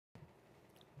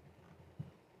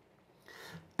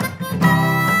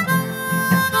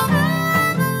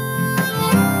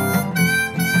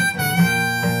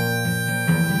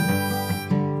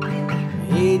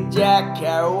Jack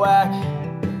Kerouac,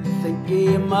 think of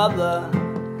your mother.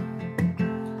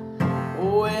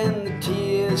 When the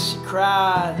tears she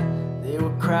cried, they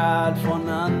were cried for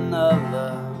none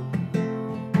other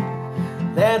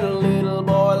than a little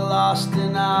boy lost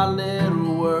in our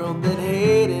little world that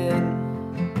hated.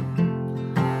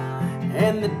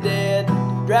 And the dead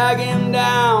drag him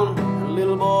down, a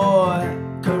little boy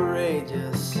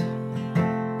courageous,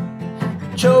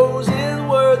 chose his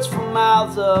words from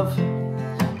mouths of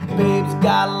babes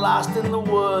got lost in the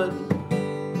wood.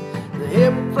 The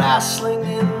hip flash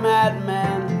slinging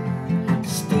madman,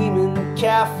 steaming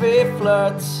cafe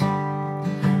flirts,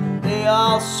 they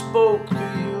all spoke to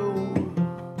you.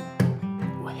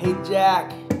 Well, hey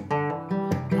Jack,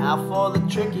 now for the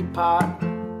tricky part.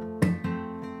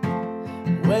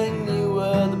 When you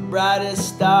were the brightest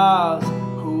stars,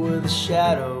 who were the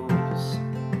shadows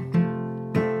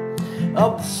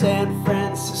of the San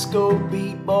Francisco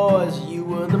beat boys? You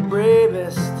were the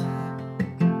bravest.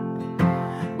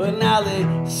 But now they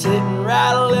sit and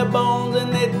rattle their bones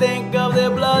and they think of their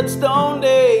bloodstone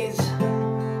days.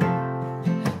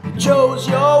 You chose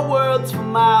your words for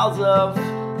miles of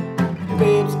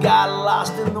babes got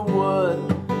lost in the wood.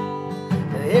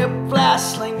 The hip flash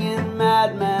slinging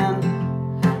madman,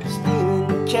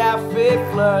 steaming cafe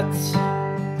flirts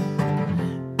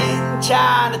in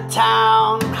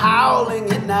Chinatown, howling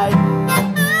at night.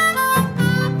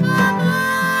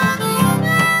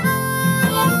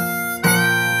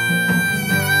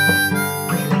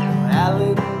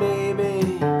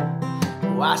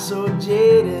 Why so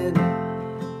jaded?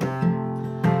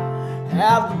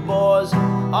 Have the boys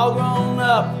all grown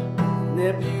up and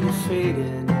their beauty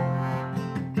faded?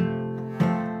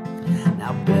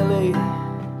 Now Billy,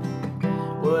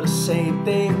 what a saint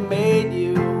they've made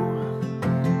you,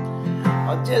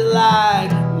 or just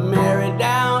like Mary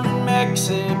down in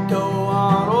Mexico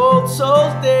on Old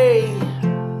Souls Day.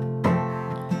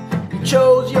 You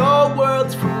chose your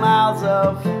words from mouths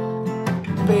of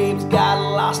babes got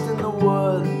lost in the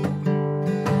wood.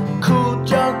 Cool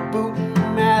junk booting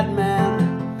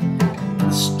madman,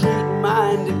 the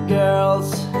street-minded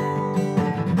girls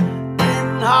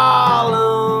in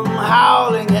Harlem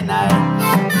howling at night.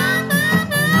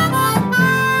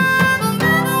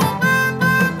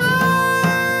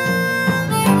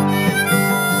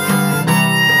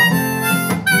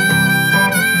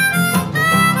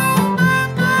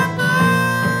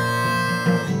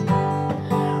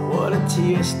 What a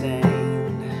tear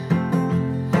stain,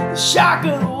 the shock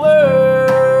of the world.